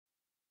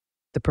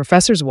The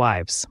Professor's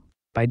Wives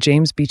by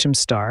James Beacham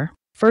Starr,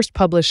 first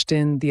published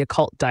in The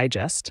Occult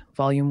Digest,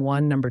 Volume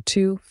 1, Number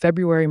 2,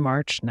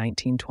 February-March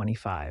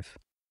 1925.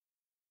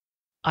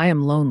 I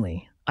am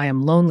lonely. I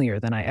am lonelier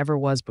than I ever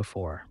was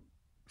before.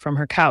 From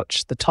her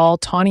couch, the tall,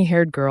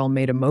 tawny-haired girl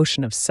made a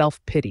motion of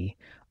self-pity,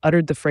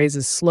 uttered the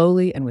phrases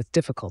slowly and with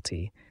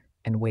difficulty,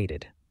 and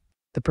waited.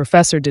 The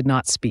professor did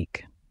not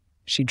speak.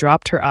 She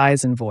dropped her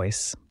eyes and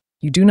voice.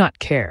 You do not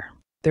care.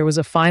 There was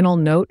a final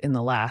note in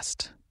the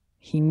last.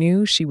 He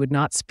knew she would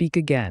not speak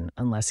again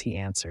unless he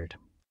answered.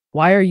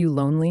 Why are you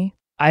lonely?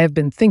 I have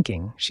been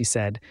thinking, she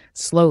said,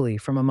 slowly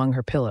from among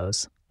her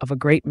pillows, of a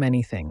great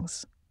many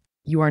things.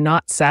 You are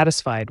not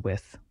satisfied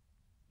with.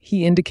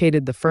 He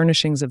indicated the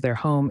furnishings of their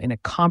home in a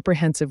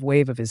comprehensive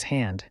wave of his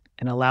hand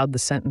and allowed the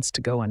sentence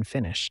to go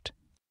unfinished.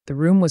 The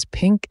room was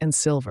pink and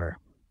silver.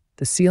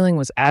 The ceiling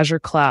was azure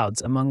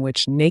clouds among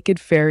which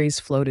naked fairies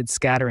floated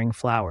scattering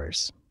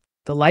flowers.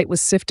 The light was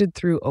sifted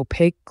through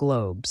opaque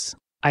globes.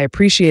 I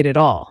appreciate it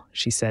all,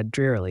 she said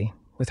drearily,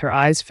 with her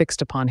eyes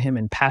fixed upon him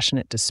in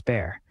passionate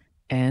despair,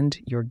 and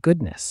your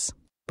goodness.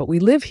 But we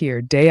live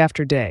here day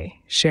after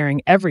day,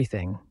 sharing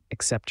everything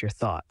except your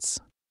thoughts.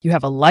 You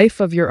have a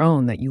life of your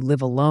own that you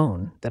live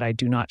alone, that I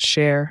do not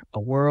share, a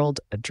world,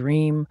 a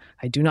dream,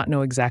 I do not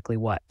know exactly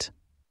what.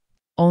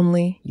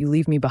 Only you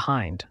leave me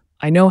behind.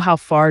 I know how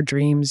far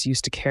dreams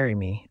used to carry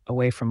me,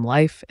 away from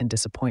life and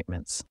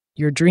disappointments.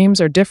 Your dreams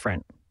are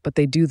different, but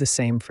they do the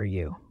same for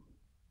you.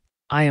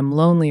 I am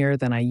lonelier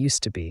than I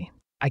used to be.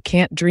 I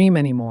can't dream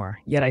anymore,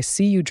 yet I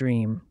see you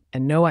dream,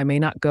 and know I may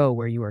not go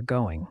where you are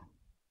going.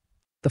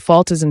 The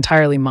fault is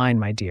entirely mine,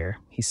 my dear,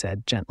 he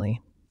said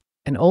gently.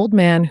 An old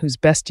man whose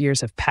best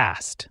years have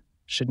passed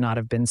should not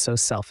have been so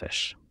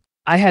selfish.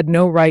 I had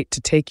no right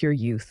to take your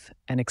youth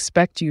and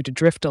expect you to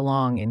drift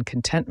along in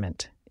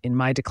contentment, in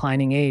my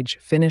declining age,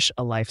 finish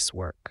a life's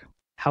work.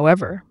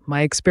 However,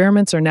 my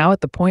experiments are now at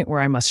the point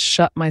where I must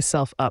shut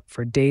myself up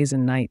for days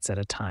and nights at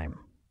a time.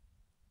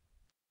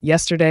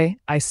 Yesterday,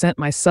 I sent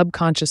my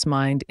subconscious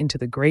mind into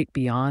the great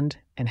beyond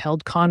and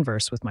held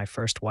converse with my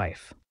first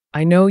wife.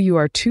 I know you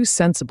are too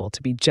sensible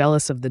to be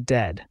jealous of the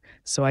dead,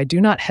 so I do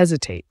not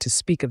hesitate to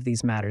speak of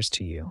these matters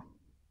to you.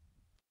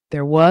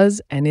 There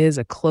was and is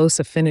a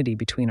close affinity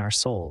between our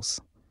souls,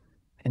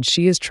 and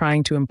she is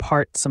trying to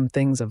impart some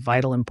things of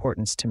vital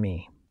importance to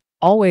me.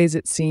 Always,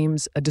 it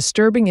seems, a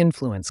disturbing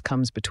influence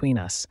comes between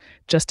us,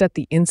 just at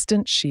the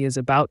instant she is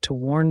about to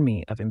warn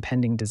me of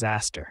impending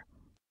disaster.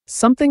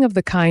 Something of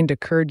the kind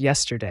occurred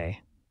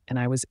yesterday, and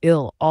I was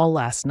ill all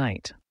last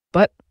night.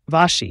 But,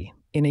 Vashi,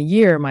 in a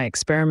year my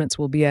experiments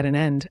will be at an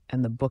end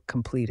and the book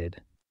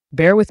completed.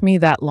 Bear with me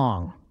that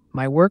long.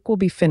 My work will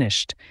be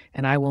finished,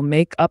 and I will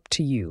make up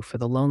to you for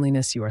the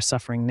loneliness you are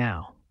suffering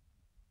now.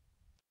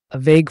 A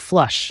vague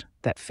flush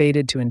that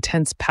faded to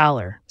intense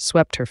pallor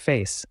swept her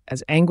face,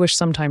 as anguish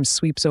sometimes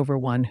sweeps over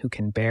one who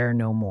can bear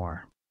no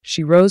more.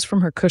 She rose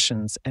from her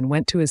cushions and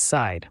went to his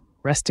side,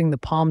 resting the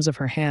palms of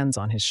her hands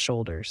on his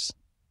shoulders.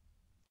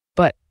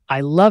 But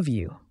I love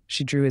you,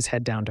 she drew his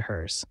head down to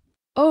hers.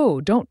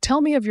 Oh, don't tell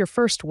me of your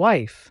first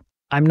wife.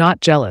 I'm not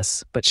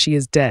jealous, but she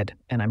is dead,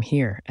 and I'm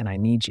here, and I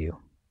need you.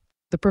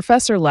 The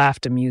professor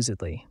laughed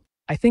amusedly.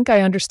 I think I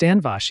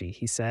understand, Vashi,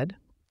 he said.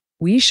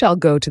 We shall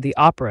go to the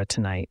opera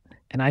tonight,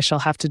 and I shall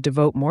have to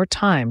devote more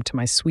time to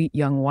my sweet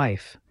young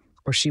wife,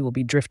 or she will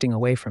be drifting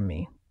away from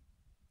me.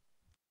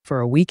 For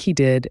a week he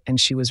did,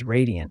 and she was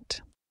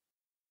radiant.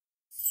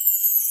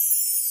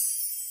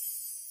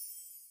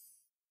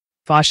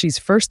 Vashi's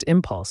first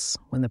impulse,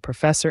 when the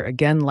professor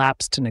again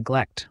lapsed to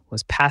neglect,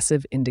 was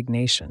passive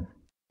indignation.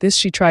 This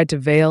she tried to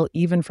veil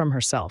even from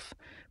herself,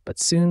 but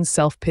soon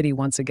self-pity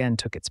once again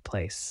took its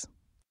place.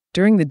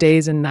 During the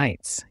days and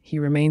nights, he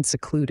remained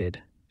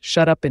secluded,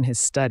 shut up in his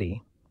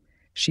study.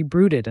 She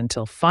brooded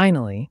until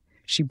finally,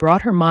 she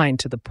brought her mind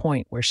to the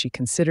point where she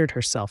considered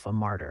herself a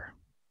martyr.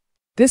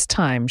 This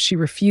time, she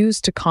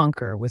refused to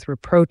conquer with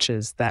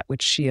reproaches that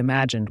which she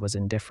imagined was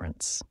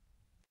indifference.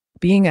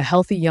 Being a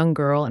healthy young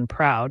girl and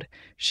proud,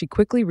 she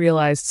quickly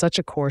realized such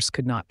a course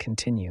could not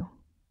continue.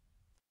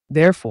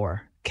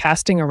 Therefore,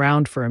 casting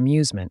around for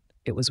amusement,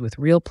 it was with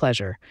real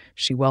pleasure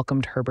she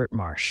welcomed Herbert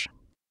Marsh.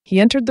 He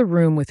entered the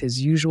room with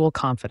his usual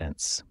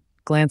confidence,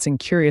 glancing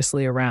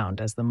curiously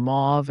around as the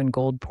mauve and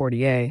gold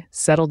portière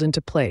settled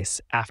into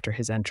place after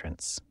his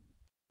entrance.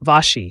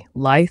 Vashi,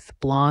 lithe,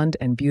 blonde,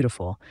 and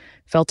beautiful,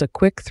 felt a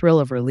quick thrill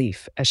of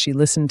relief as she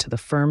listened to the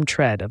firm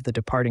tread of the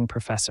departing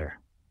professor.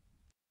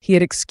 He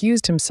had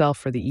excused himself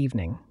for the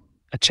evening.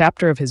 A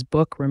chapter of his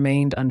book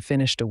remained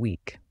unfinished a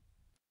week.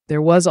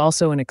 There was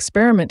also an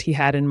experiment he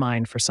had in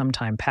mind for some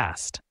time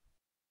past.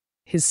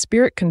 His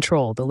spirit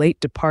control, the late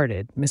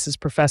departed Mrs.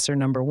 Professor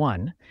No.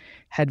 1,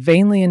 had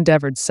vainly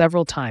endeavored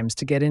several times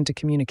to get into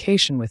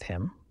communication with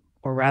him,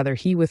 or rather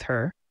he with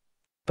her,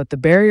 but the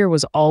barrier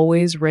was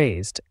always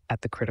raised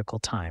at the critical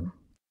time.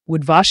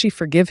 Would Vashi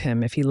forgive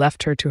him if he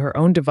left her to her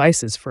own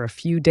devices for a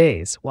few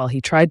days while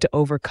he tried to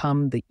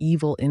overcome the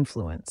evil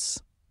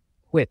influence,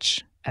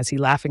 which, as he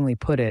laughingly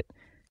put it,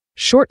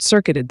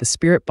 short-circuited the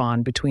spirit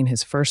bond between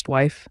his first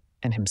wife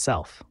and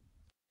himself?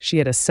 She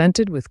had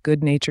assented with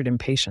good-natured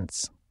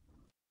impatience.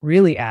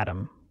 Really,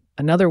 Adam,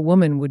 another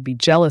woman would be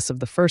jealous of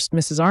the first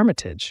Mrs.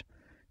 Armitage.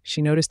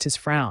 She noticed his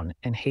frown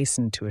and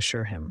hastened to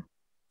assure him.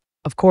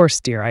 Of course,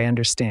 dear, I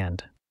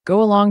understand.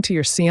 Go along to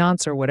your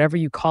seance or whatever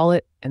you call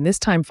it, and this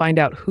time find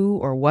out who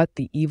or what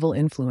the evil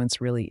influence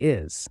really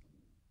is.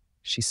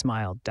 She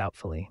smiled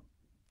doubtfully.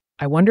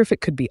 I wonder if it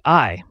could be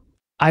I.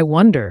 I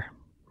wonder,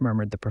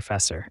 murmured the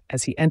professor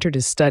as he entered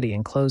his study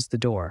and closed the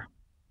door.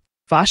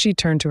 Vashi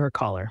turned to her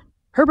caller.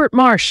 Herbert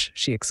Marsh,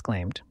 she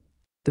exclaimed.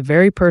 The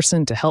very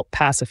person to help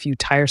pass a few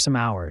tiresome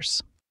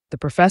hours. The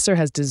professor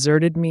has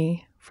deserted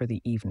me for the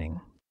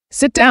evening.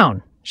 Sit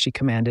down, she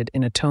commanded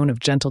in a tone of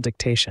gentle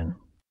dictation.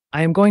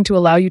 I am going to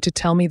allow you to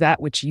tell me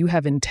that which you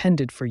have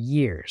intended for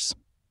years.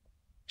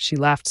 She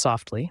laughed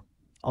softly,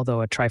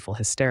 although a trifle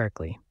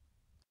hysterically.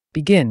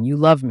 Begin, you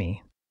love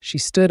me. She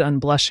stood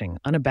unblushing,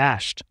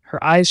 unabashed.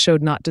 Her eyes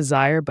showed not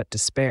desire but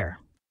despair.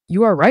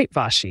 You are right,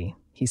 Vashi,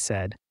 he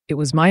said. It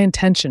was my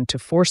intention to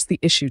force the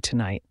issue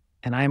tonight,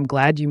 and I am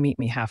glad you meet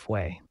me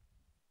halfway.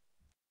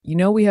 You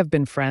know we have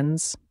been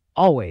friends,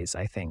 always,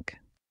 I think.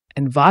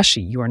 And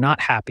Vashi, you are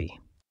not happy.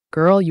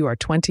 Girl, you are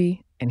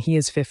 20, and he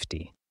is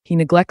 50. He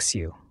neglects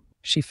you.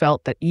 She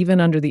felt that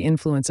even under the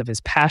influence of his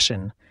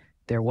passion,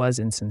 there was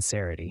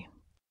insincerity.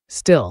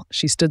 Still,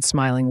 she stood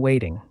smiling,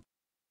 waiting.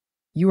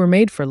 You were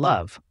made for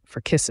love,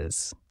 for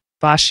kisses.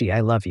 Vashi,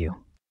 I love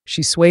you.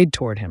 She swayed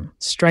toward him,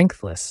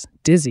 strengthless,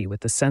 dizzy with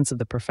the sense of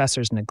the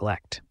professor's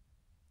neglect.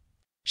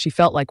 She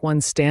felt like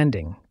one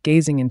standing,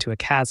 gazing into a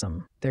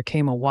chasm. There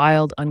came a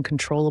wild,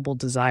 uncontrollable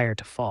desire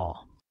to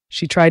fall.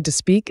 She tried to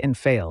speak and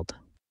failed.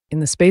 In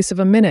the space of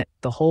a minute,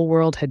 the whole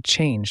world had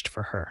changed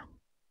for her.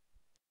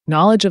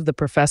 Knowledge of the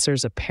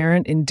professor's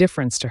apparent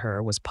indifference to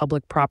her was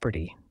public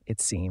property,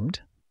 it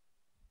seemed.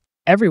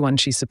 Everyone,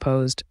 she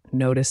supposed,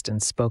 noticed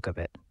and spoke of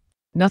it.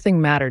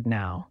 Nothing mattered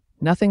now.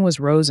 Nothing was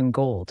rose and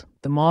gold.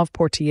 The mauve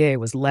portiere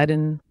was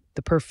leaden.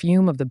 The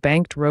perfume of the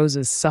banked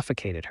roses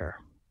suffocated her.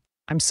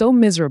 I'm so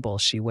miserable,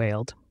 she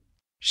wailed.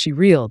 She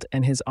reeled,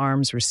 and his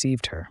arms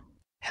received her.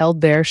 Held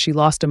there, she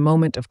lost a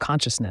moment of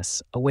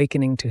consciousness,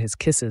 awakening to his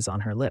kisses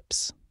on her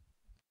lips.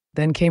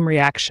 Then came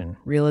reaction,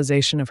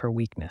 realization of her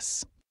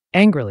weakness.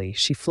 Angrily,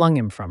 she flung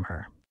him from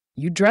her.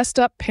 You dressed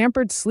up,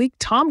 pampered, sleek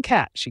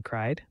tomcat, she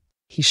cried.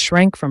 He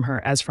shrank from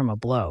her as from a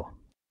blow.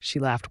 She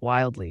laughed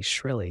wildly,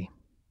 shrilly.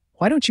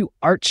 Why don't you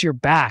arch your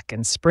back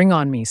and spring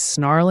on me,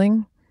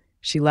 snarling?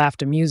 She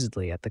laughed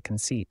amusedly at the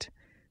conceit.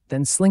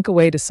 Then slink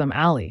away to some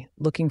alley,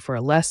 looking for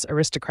a less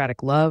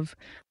aristocratic love,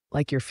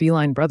 like your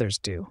feline brothers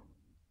do.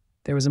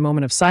 There was a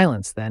moment of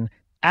silence, then.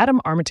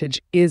 Adam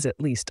Armitage is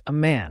at least a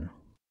man.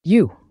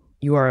 You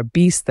are a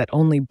beast that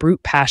only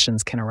brute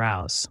passions can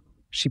arouse.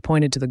 She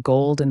pointed to the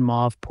gold and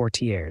mauve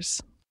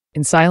portieres.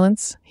 In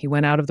silence, he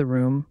went out of the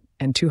room,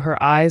 and to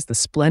her eyes the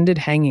splendid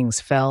hangings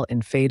fell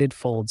in faded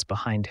folds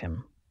behind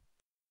him.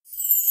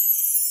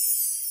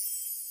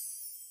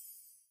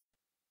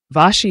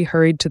 Vashi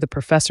hurried to the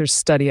professor's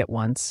study at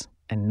once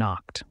and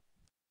knocked.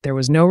 There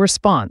was no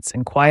response,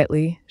 and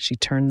quietly she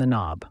turned the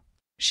knob.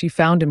 She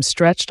found him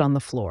stretched on the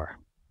floor.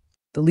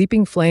 The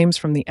leaping flames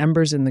from the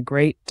embers in the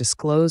grate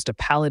disclosed a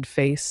pallid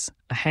face,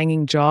 a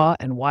hanging jaw,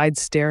 and wide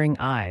staring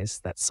eyes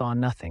that saw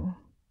nothing.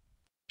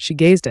 She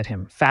gazed at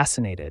him,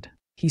 fascinated.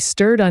 He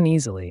stirred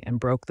uneasily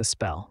and broke the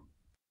spell.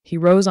 He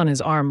rose on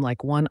his arm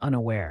like one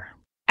unaware.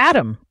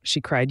 Adam,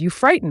 she cried, you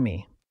frighten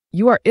me.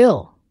 You are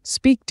ill.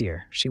 Speak,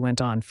 dear, she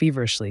went on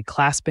feverishly,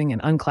 clasping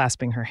and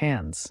unclasping her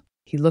hands.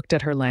 He looked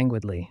at her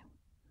languidly.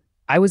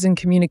 I was in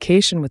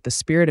communication with the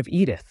spirit of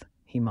Edith,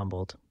 he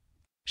mumbled.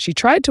 She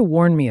tried to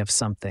warn me of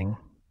something,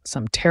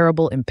 some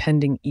terrible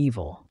impending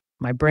evil.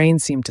 My brain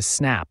seemed to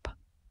snap.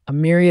 A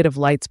myriad of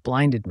lights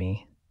blinded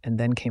me, and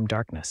then came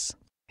darkness.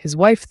 His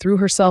wife threw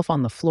herself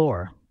on the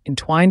floor,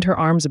 entwined her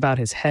arms about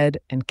his head,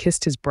 and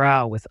kissed his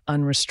brow with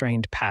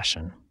unrestrained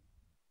passion.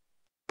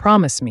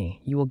 Promise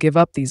me you will give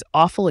up these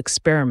awful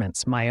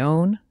experiments, my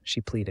own, she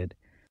pleaded.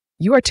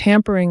 You are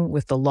tampering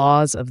with the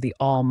laws of the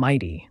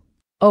Almighty.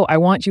 Oh, I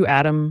want you,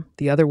 Adam.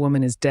 The other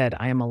woman is dead.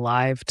 I am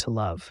alive to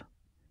love.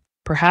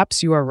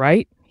 Perhaps you are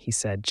right, he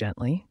said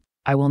gently.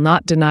 I will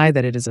not deny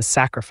that it is a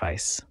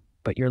sacrifice,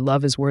 but your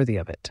love is worthy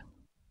of it.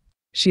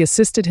 She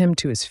assisted him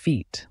to his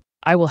feet.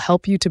 I will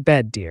help you to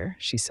bed, dear,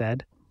 she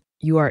said.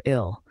 You are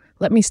ill.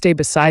 Let me stay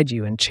beside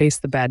you and chase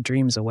the bad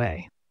dreams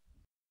away.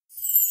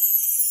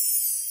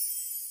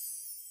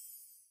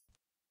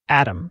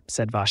 Adam,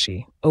 said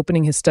Vashi,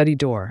 opening his study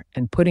door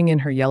and putting in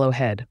her yellow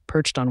head,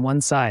 perched on one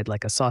side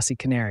like a saucy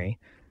canary.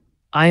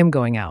 I am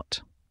going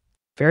out.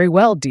 Very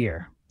well,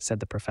 dear, said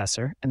the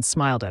professor, and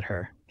smiled at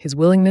her, his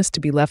willingness to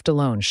be left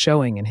alone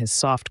showing in his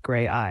soft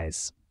gray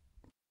eyes.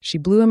 She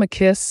blew him a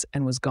kiss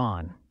and was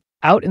gone.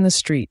 Out in the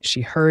street,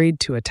 she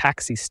hurried to a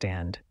taxi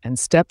stand and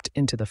stepped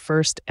into the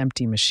first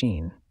empty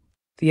machine.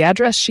 The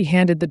address she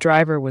handed the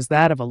driver was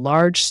that of a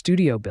large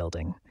studio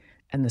building,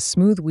 and the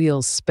smooth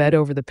wheels sped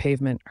over the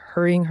pavement,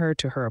 hurrying her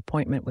to her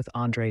appointment with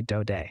André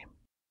Daudet.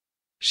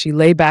 She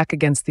lay back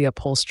against the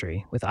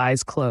upholstery, with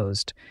eyes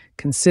closed,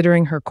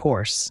 considering her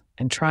course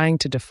and trying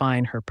to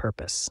define her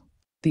purpose.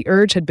 The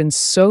urge had been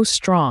so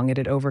strong it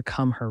had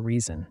overcome her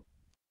reason.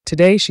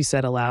 Today, she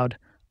said aloud,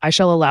 I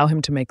shall allow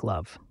him to make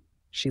love.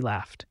 She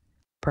laughed.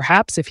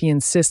 Perhaps if he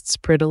insists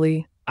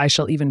prettily, I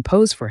shall even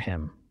pose for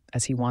him,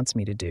 as he wants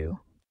me to do.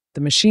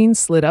 The machine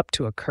slid up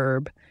to a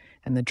curb,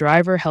 and the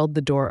driver held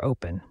the door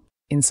open.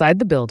 Inside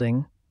the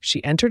building,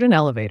 she entered an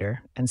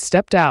elevator and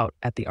stepped out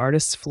at the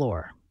artist's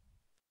floor.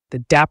 The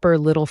dapper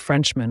little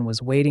Frenchman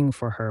was waiting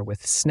for her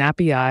with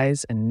snappy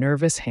eyes and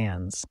nervous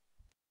hands.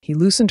 He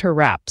loosened her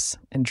wraps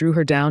and drew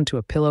her down to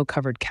a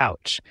pillow-covered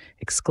couch,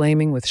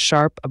 exclaiming with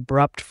sharp,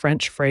 abrupt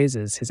French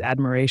phrases his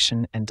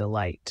admiration and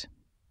delight.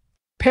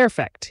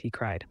 Perfect, he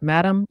cried.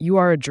 Madame, you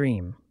are a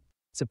dream.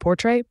 The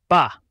portrait?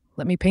 Bah!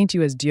 Let me paint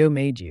you as Dieu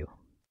made you.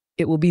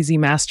 It will be the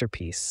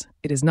masterpiece.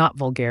 It is not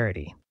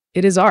vulgarity.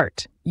 It is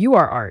art. You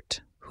are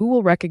art. Who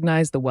will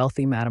recognize the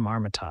wealthy Madame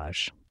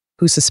Armitage?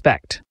 Who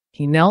suspect?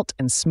 He knelt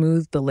and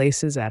smoothed the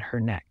laces at her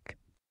neck.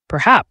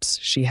 Perhaps,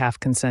 she half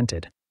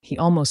consented. He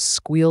almost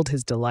squealed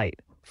his delight,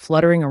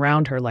 fluttering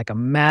around her like a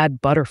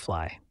mad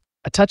butterfly.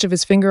 A touch of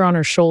his finger on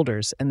her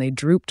shoulders, and they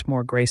drooped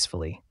more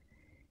gracefully.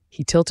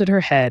 He tilted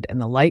her head, and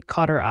the light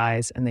caught her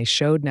eyes, and they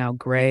showed now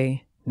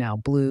gray, now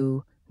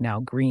blue, now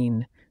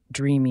green,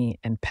 dreamy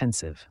and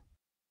pensive.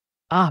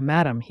 Ah,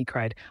 madam, he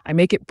cried, I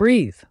make it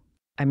breathe.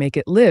 I make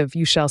it live,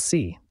 you shall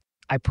see.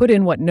 I put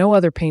in what no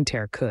other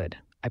painter could.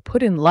 I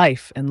put in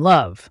life and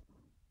love.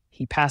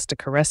 He passed a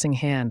caressing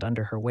hand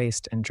under her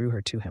waist and drew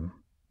her to him.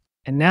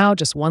 And now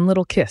just one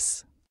little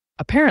kiss.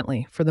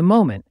 Apparently, for the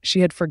moment,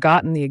 she had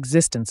forgotten the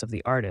existence of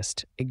the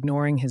artist,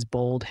 ignoring his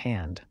bold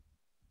hand.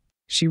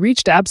 She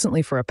reached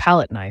absently for a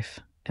palette knife,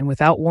 and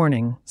without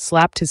warning,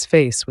 slapped his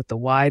face with the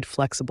wide,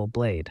 flexible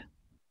blade.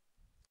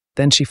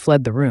 Then she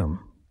fled the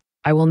room.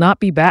 I will not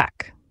be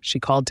back, she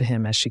called to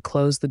him as she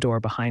closed the door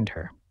behind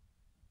her.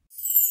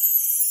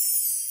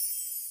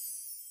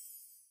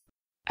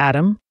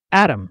 Adam,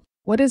 Adam,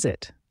 what is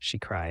it? She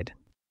cried.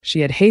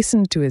 She had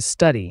hastened to his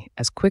study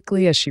as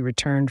quickly as she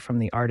returned from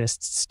the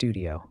artist's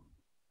studio.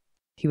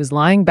 He was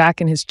lying back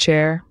in his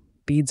chair,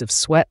 beads of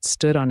sweat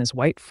stood on his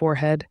white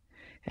forehead,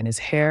 and his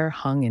hair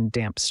hung in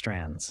damp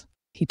strands.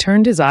 He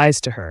turned his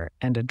eyes to her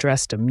and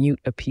addressed a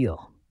mute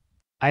appeal.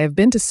 I have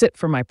been to sit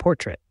for my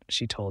portrait,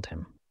 she told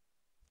him.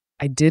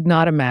 I did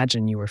not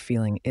imagine you were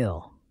feeling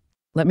ill.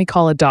 Let me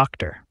call a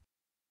doctor.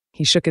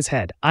 He shook his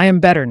head. I am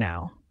better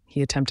now.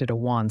 He attempted a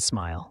wan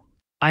smile.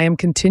 I am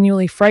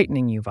continually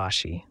frightening you,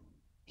 Vashi.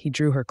 He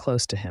drew her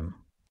close to him.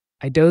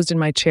 I dozed in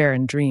my chair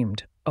and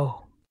dreamed.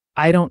 Oh,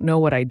 I don't know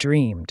what I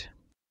dreamed.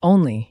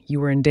 Only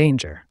you were in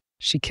danger.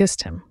 She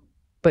kissed him.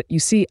 But you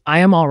see, I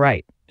am all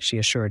right, she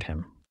assured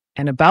him.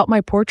 And about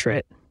my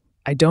portrait,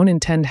 I don't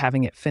intend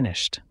having it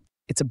finished.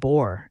 It's a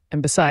bore,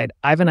 and beside,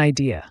 I've an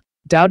idea.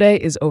 Daudet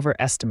is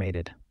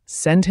overestimated.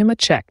 Send him a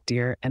check,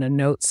 dear, and a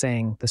note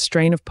saying, the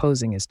strain of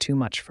posing is too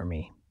much for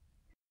me.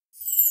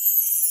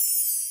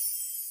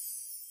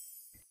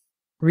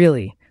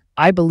 Really,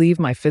 I believe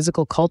my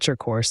physical culture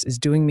course is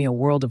doing me a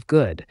world of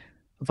good,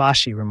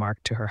 Vashi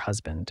remarked to her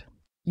husband.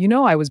 You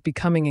know I was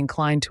becoming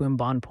inclined to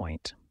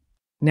embonpoint.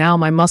 Now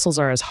my muscles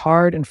are as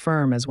hard and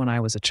firm as when I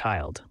was a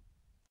child.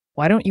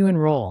 Why don't you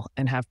enroll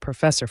and have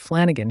Professor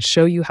Flanagan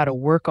show you how to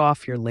work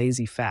off your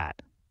lazy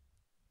fat?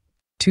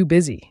 Too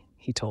busy,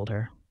 he told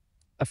her.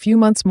 A few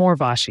months more,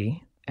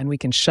 Vashi, and we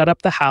can shut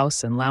up the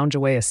house and lounge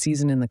away a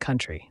season in the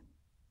country.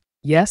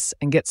 Yes,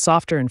 and get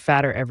softer and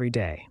fatter every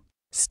day.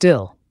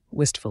 Still,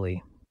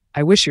 wistfully,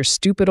 I wish your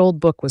stupid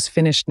old book was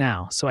finished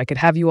now so I could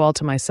have you all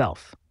to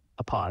myself.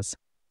 A pause.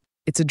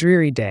 It's a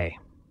dreary day.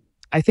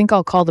 I think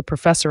I'll call the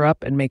professor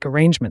up and make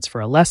arrangements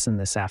for a lesson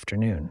this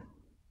afternoon.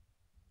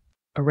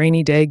 A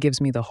rainy day gives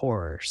me the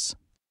horrors.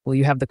 Will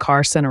you have the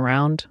car sent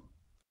around?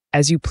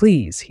 As you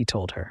please, he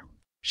told her.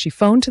 She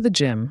phoned to the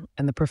gym,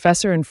 and the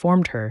professor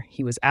informed her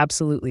he was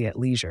absolutely at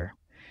leisure.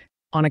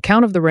 On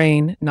account of the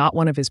rain, not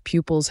one of his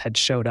pupils had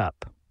showed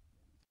up.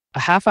 A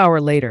half hour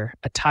later,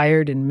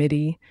 attired in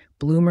midi,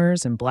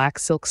 bloomers, and black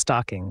silk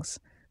stockings,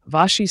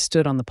 Vashi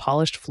stood on the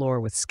polished floor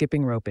with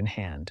skipping rope in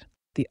hand.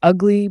 The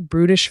ugly,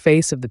 brutish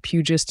face of the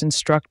pugilist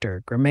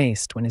instructor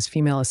grimaced when his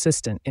female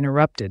assistant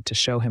interrupted to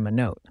show him a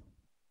note.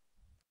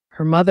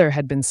 Her mother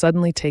had been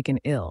suddenly taken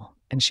ill,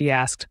 and she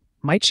asked,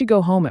 might she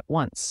go home at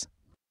once?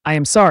 I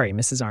am sorry,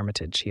 Mrs.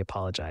 Armitage, he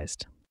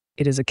apologized.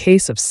 It is a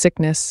case of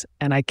sickness,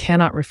 and I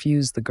cannot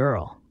refuse the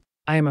girl.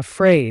 I am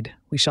afraid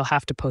we shall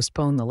have to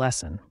postpone the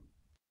lesson.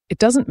 It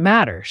doesn't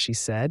matter, she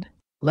said.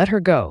 Let her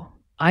go.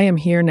 I am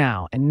here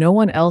now, and no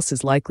one else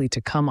is likely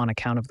to come on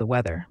account of the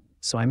weather,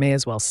 so I may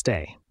as well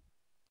stay.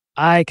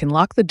 I can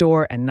lock the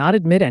door and not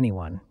admit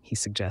anyone, he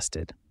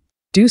suggested.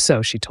 Do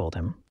so, she told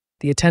him.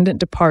 The attendant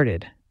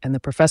departed, and the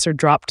professor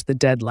dropped the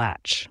dead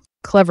latch.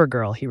 Clever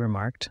girl, he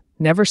remarked.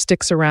 Never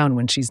sticks around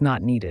when she's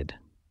not needed.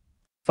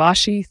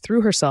 Vashi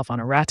threw herself on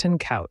a rattan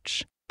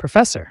couch.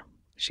 Professor,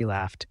 she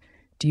laughed,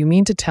 do you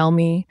mean to tell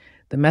me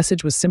the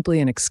message was simply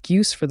an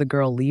excuse for the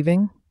girl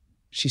leaving?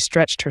 She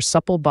stretched her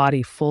supple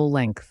body full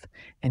length,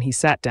 and he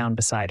sat down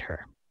beside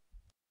her.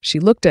 She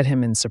looked at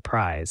him in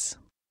surprise.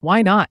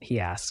 Why not, he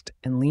asked,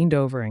 and leaned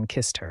over and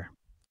kissed her.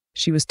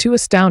 She was too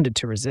astounded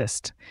to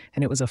resist,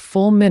 and it was a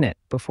full minute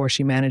before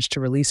she managed to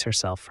release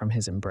herself from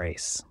his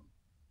embrace.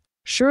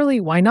 "Surely,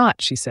 why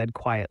not?" she said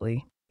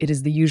quietly. "It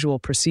is the usual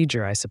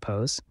procedure, I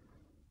suppose.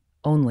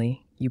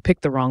 Only, you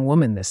picked the wrong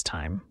woman this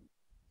time."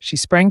 She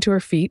sprang to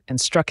her feet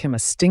and struck him a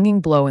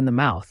stinging blow in the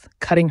mouth,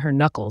 cutting her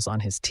knuckles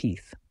on his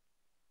teeth.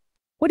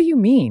 "What do you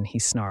mean?" he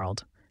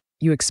snarled.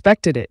 "You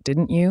expected it,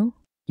 didn't you?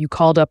 You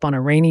called up on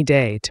a rainy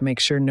day to make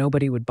sure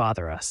nobody would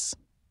bother us.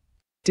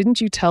 Didn't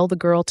you tell the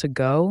girl to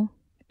go?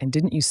 And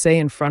didn't you say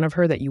in front of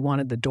her that you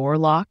wanted the door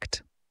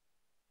locked?"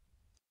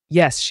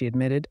 "Yes," she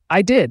admitted,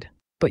 "I did.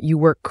 But you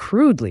work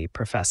crudely,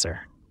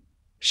 Professor."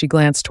 She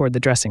glanced toward the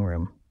dressing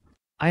room.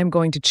 "I am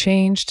going to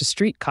change to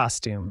street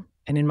costume,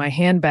 and in my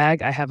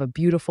handbag I have a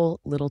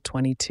beautiful little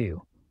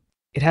 .22.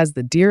 It has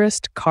the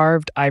dearest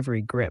carved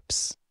ivory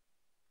grips."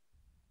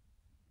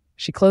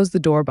 She closed the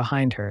door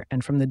behind her,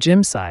 and from the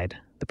gym side,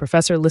 the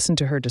professor listened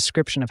to her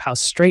description of how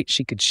straight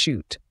she could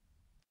shoot.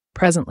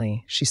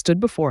 Presently, she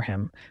stood before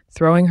him,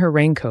 throwing her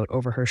raincoat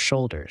over her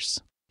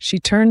shoulders. She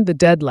turned the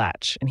dead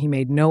latch, and he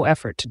made no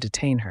effort to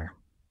detain her.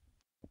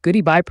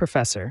 "Goodie-bye,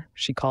 Professor,"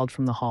 she called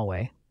from the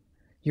hallway.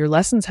 "Your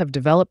lessons have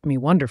developed me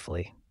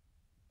wonderfully,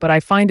 but I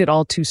find it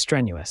all too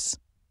strenuous.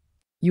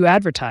 You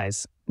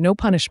advertise, no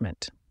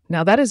punishment.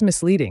 Now that is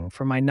misleading,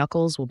 for my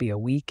knuckles will be a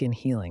week in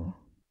healing."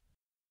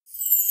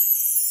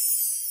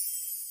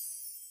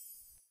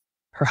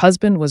 Her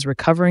husband was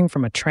recovering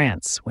from a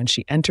trance when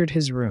she entered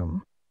his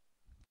room.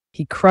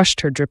 He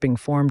crushed her dripping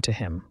form to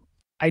him.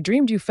 "I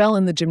dreamed you fell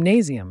in the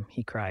gymnasium,"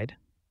 he cried.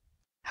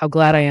 "How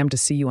glad I am to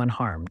see you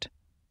unharmed."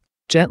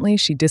 Gently,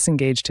 she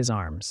disengaged his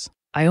arms.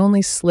 "I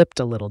only slipped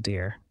a little,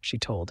 dear," she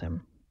told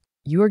him.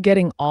 "You are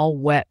getting all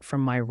wet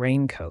from my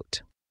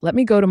raincoat. Let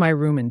me go to my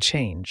room and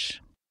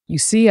change. You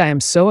see, I am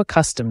so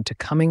accustomed to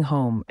coming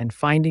home and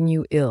finding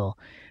you ill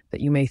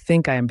that you may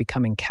think I am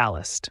becoming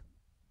calloused.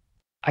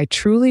 I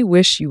truly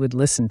wish you would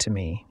listen to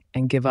me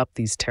and give up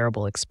these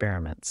terrible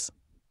experiments.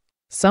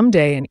 Some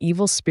day an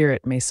evil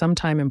spirit may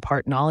sometime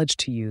impart knowledge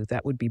to you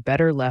that would be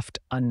better left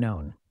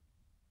unknown.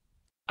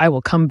 I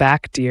will come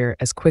back, dear,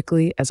 as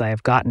quickly as I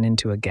have gotten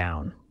into a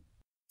gown."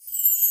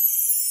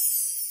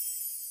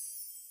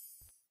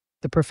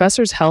 The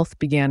professor's health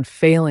began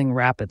failing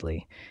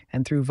rapidly,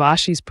 and through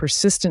Vashi's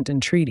persistent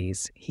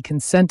entreaties, he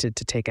consented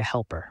to take a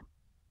helper.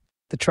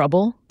 The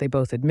trouble, they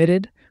both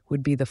admitted,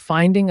 would be the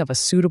finding of a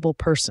suitable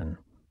person,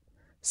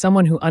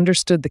 someone who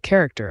understood the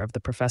character of the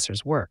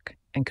professor's work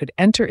and could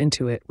enter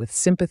into it with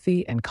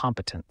sympathy and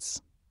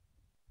competence.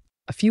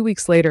 A few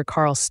weeks later,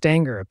 Carl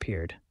Stanger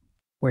appeared.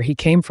 Where he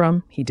came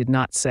from, he did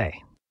not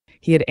say.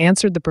 He had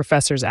answered the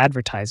professor's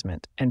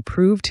advertisement and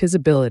proved his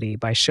ability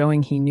by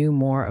showing he knew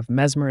more of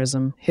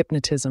mesmerism,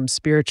 hypnotism,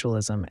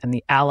 spiritualism, and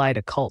the allied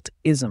occult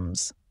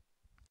isms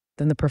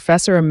than the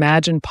professor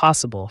imagined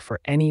possible for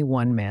any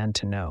one man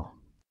to know.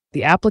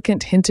 The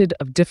applicant hinted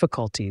of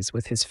difficulties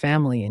with his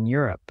family in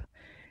Europe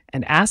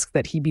and asked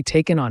that he be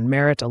taken on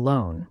merit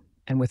alone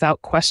and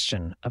without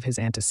question of his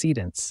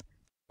antecedents,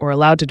 or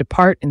allowed to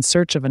depart in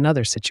search of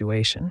another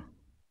situation.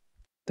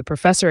 The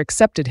professor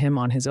accepted him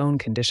on his own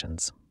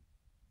conditions.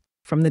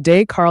 From the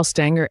day Carl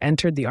Stanger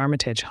entered the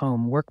Armitage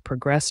home, work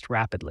progressed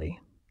rapidly.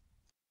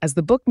 As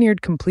the book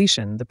neared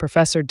completion, the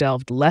professor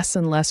delved less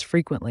and less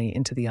frequently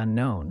into the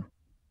unknown.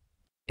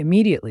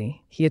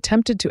 Immediately, he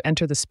attempted to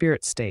enter the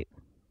spirit state.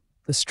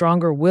 The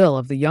stronger will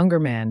of the younger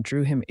man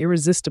drew him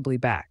irresistibly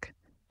back,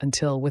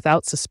 until,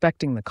 without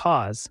suspecting the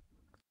cause,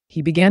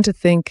 he began to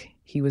think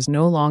he was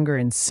no longer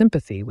in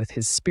sympathy with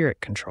his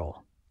spirit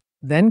control.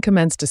 Then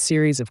commenced a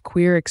series of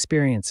queer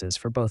experiences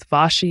for both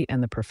Vashi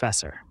and the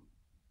professor.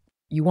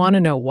 "You want to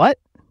know what?"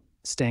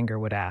 Stanger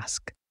would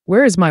ask.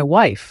 "Where is my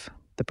wife?"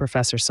 the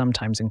professor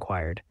sometimes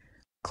inquired.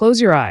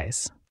 "Close your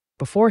eyes."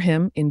 Before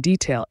him, in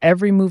detail,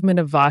 every movement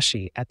of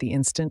Vashi at the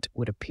instant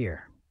would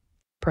appear.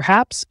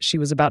 Perhaps she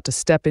was about to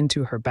step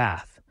into her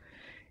bath.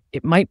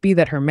 It might be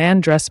that her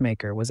man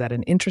dressmaker was at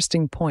an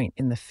interesting point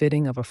in the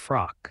fitting of a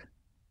frock.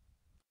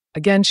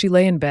 Again, she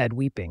lay in bed,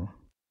 weeping.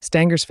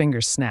 Stanger's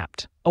fingers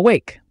snapped.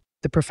 "Awake!"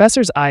 The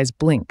professor's eyes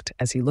blinked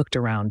as he looked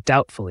around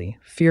doubtfully,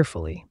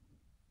 fearfully.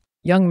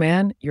 "Young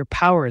man, your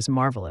power is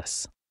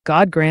marvelous.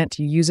 God grant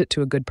you use it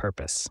to a good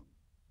purpose."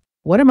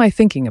 "What am I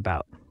thinking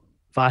about?"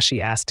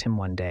 Vashi asked him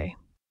one day.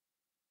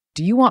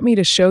 "Do you want me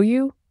to show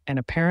you, and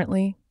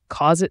apparently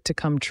cause it to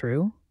come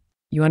true?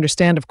 You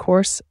understand, of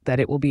course, that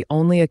it will be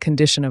only a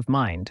condition of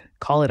mind.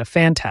 Call it a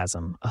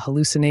phantasm, a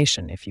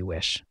hallucination, if you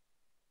wish."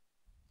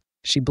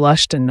 She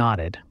blushed and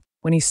nodded.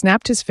 When he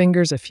snapped his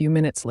fingers a few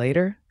minutes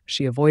later,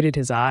 she avoided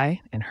his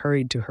eye and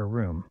hurried to her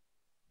room.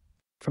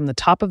 From the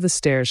top of the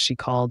stairs, she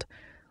called,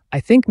 "I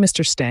think,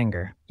 Mr.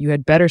 Stanger, you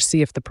had better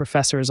see if the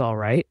professor is all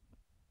right.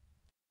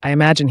 I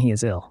imagine he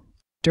is ill."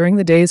 During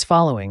the days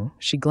following,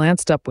 she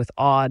glanced up with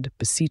odd,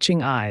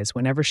 beseeching eyes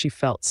whenever she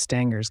felt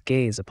Stanger's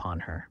gaze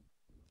upon her.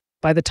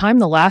 By the time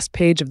the last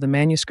page of the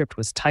manuscript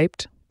was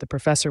typed, the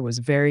professor was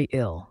very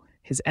ill,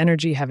 his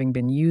energy having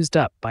been used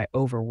up by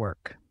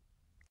overwork.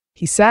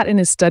 He sat in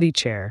his study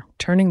chair,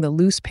 turning the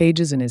loose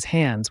pages in his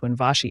hands when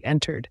Vashi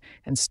entered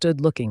and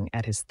stood looking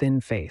at his thin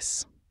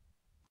face.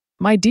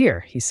 My dear,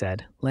 he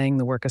said, laying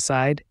the work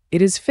aside,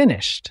 it is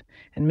finished,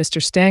 and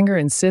Mr. Stanger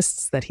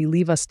insists that he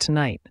leave us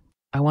tonight.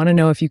 I want to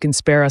know if you can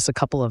spare us a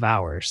couple of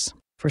hours.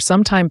 For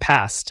some time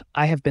past,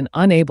 I have been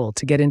unable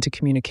to get into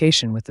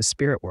communication with the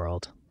spirit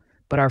world,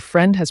 but our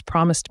friend has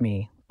promised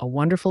me a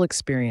wonderful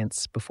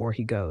experience before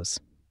he goes.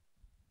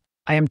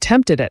 I am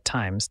tempted at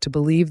times to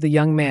believe the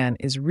young man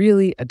is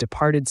really a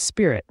departed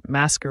spirit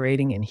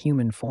masquerading in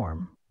human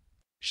form.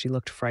 She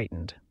looked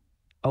frightened.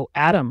 Oh,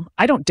 Adam,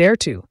 I don't dare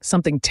to.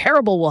 Something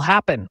terrible will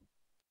happen.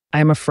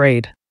 I am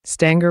afraid.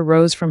 Stanger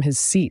rose from his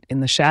seat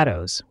in the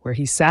shadows, where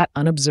he sat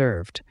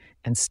unobserved,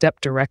 and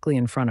stepped directly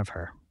in front of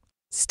her.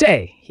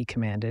 Stay, he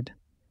commanded.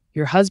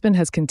 Your husband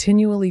has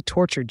continually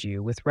tortured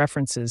you with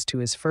references to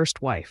his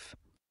first wife.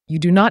 You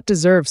do not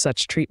deserve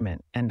such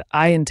treatment, and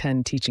I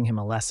intend teaching him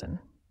a lesson.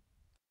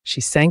 She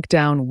sank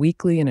down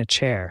weakly in a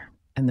chair,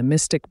 and the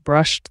mystic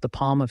brushed the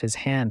palm of his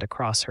hand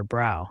across her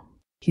brow.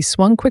 He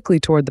swung quickly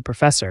toward the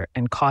professor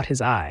and caught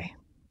his eye.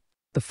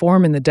 The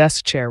form in the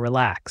desk chair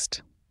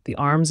relaxed. The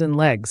arms and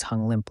legs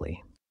hung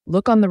limply.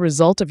 Look on the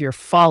result of your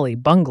folly,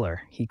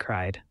 bungler, he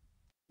cried.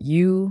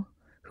 You,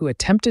 who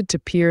attempted to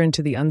peer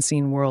into the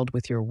unseen world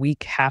with your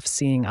weak,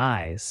 half-seeing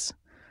eyes.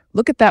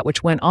 Look at that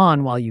which went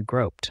on while you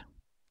groped.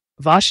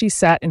 Vashi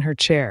sat in her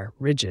chair,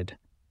 rigid,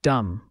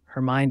 dumb,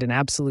 her mind an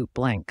absolute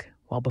blank,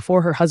 while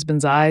before her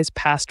husband's eyes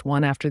passed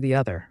one after the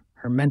other,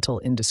 her mental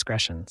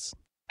indiscretions.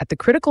 At the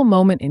critical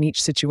moment in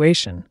each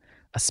situation,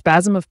 a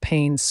spasm of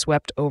pain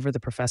swept over the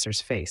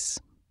professor's face.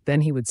 Then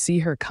he would see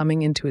her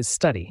coming into his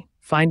study,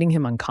 finding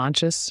him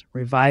unconscious,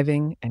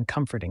 reviving, and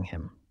comforting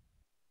him.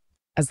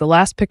 As the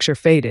last picture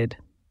faded,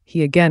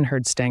 he again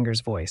heard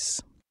Stanger's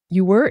voice.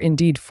 You were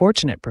indeed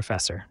fortunate,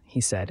 Professor, he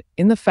said,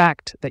 in the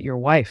fact that your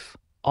wife,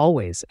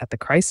 always at the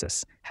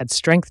crisis, had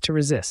strength to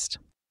resist.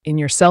 In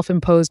your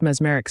self-imposed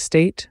mesmeric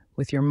state,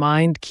 with your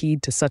mind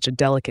keyed to such a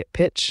delicate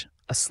pitch,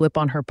 a slip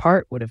on her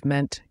part would have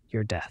meant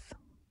your death.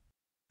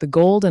 The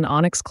gold and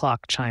onyx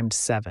clock chimed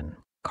 7.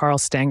 Carl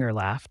Stanger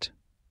laughed.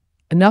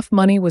 Enough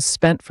money was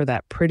spent for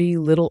that pretty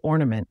little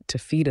ornament to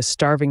feed a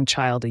starving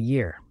child a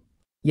year.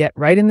 Yet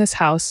right in this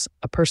house,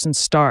 a person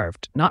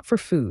starved, not for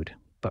food,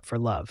 but for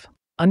love.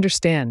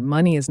 Understand,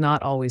 money is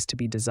not always to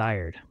be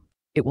desired.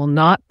 It will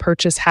not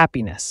purchase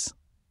happiness.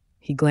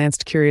 He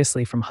glanced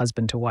curiously from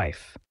husband to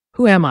wife.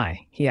 Who am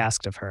I? He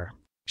asked of her.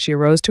 She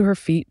arose to her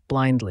feet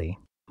blindly.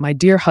 My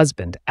dear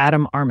husband,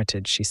 Adam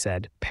Armitage, she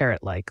said,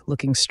 parrot-like,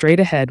 looking straight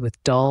ahead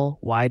with dull,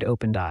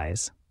 wide-opened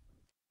eyes.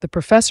 The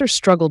professor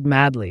struggled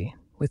madly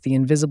with the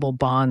invisible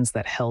bonds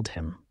that held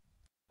him.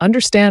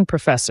 Understand,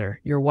 Professor,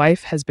 your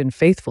wife has been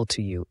faithful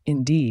to you,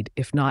 indeed,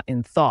 if not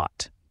in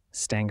thought,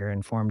 Stanger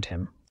informed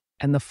him.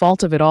 And the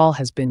fault of it all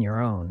has been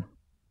your own.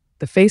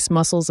 The face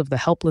muscles of the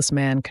helpless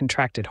man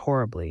contracted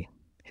horribly.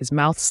 His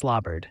mouth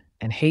slobbered,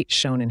 and hate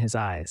shone in his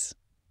eyes.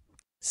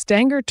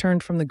 Stanger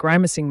turned from the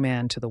grimacing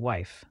man to the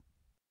wife.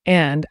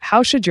 And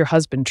how should your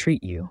husband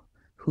treat you,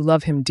 who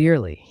love him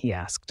dearly? He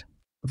asked.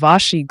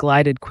 Vashi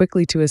glided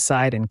quickly to his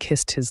side and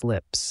kissed his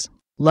lips.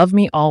 Love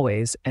me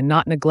always, and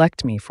not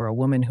neglect me for a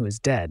woman who is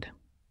dead.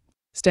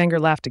 Stanger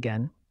laughed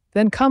again.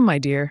 Then come, my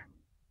dear.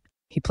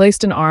 He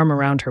placed an arm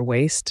around her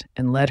waist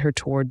and led her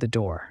toward the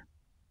door.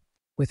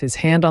 With his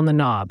hand on the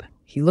knob,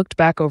 he looked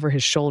back over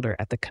his shoulder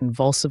at the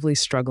convulsively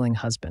struggling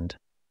husband.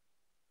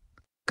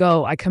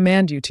 Go, I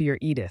command you to your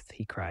Edith,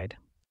 he cried.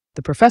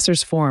 The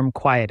professor's form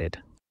quieted.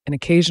 An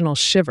occasional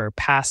shiver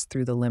passed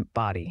through the limp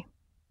body.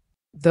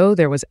 Though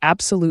there was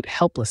absolute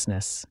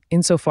helplessness,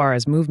 insofar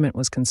as movement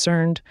was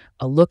concerned,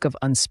 a look of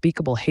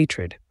unspeakable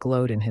hatred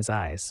glowed in his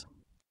eyes.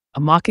 A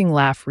mocking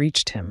laugh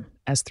reached him,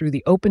 as through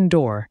the open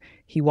door,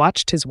 he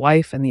watched his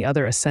wife and the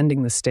other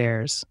ascending the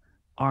stairs,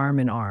 arm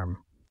in arm.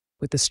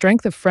 With the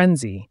strength of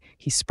frenzy,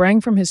 he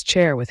sprang from his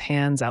chair with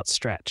hands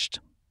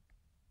outstretched.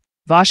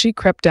 Vashi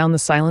crept down the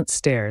silent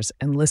stairs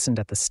and listened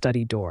at the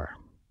study door.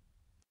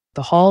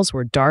 The halls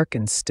were dark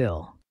and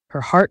still. Her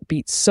heart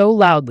beat so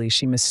loudly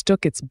she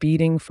mistook its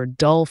beating for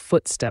dull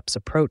footsteps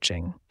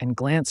approaching and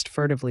glanced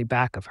furtively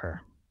back of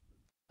her.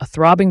 A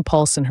throbbing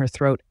pulse in her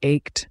throat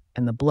ached,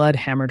 and the blood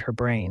hammered her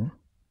brain.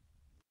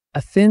 A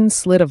thin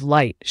slit of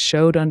light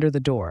showed under the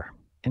door,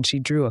 and she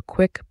drew a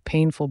quick,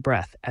 painful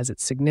breath as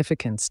its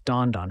significance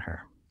dawned on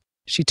her.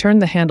 She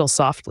turned the handle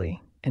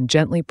softly and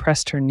gently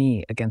pressed her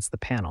knee against the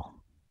panel.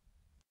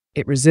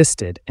 It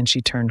resisted, and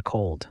she turned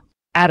cold.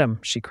 Adam,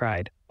 she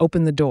cried,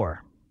 open the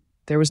door.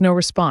 There was no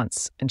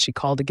response, and she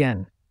called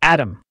again.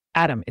 Adam,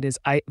 Adam, it is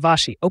I,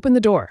 Vashi, open the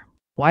door.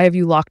 Why have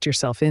you locked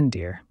yourself in,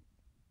 dear?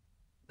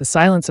 The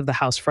silence of the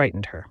house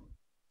frightened her.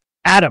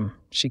 Adam,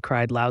 she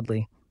cried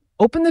loudly,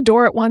 open the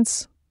door at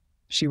once.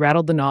 She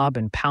rattled the knob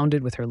and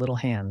pounded with her little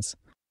hands.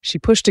 She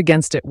pushed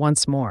against it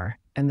once more,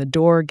 and the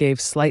door gave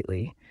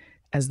slightly,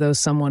 as though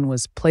someone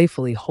was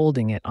playfully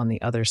holding it on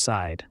the other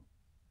side.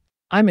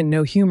 I'm in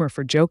no humor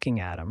for joking,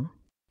 Adam.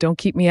 Don't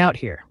keep me out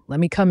here. Let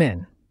me come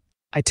in.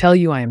 I tell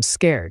you I am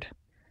scared.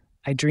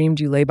 I dreamed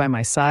you lay by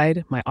my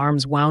side, my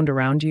arms wound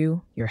around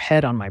you, your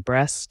head on my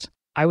breast.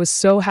 I was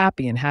so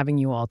happy in having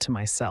you all to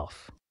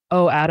myself.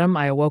 Oh, Adam,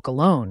 I awoke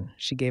alone.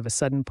 She gave a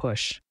sudden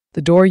push.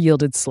 The door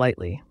yielded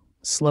slightly.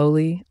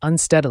 Slowly,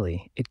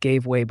 unsteadily, it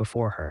gave way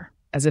before her,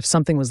 as if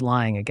something was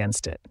lying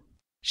against it.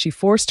 She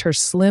forced her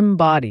slim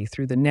body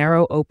through the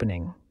narrow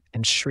opening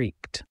and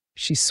shrieked.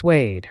 She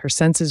swayed, her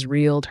senses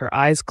reeled, her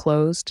eyes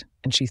closed,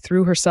 and she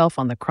threw herself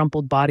on the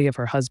crumpled body of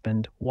her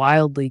husband,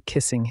 wildly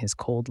kissing his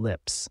cold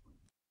lips.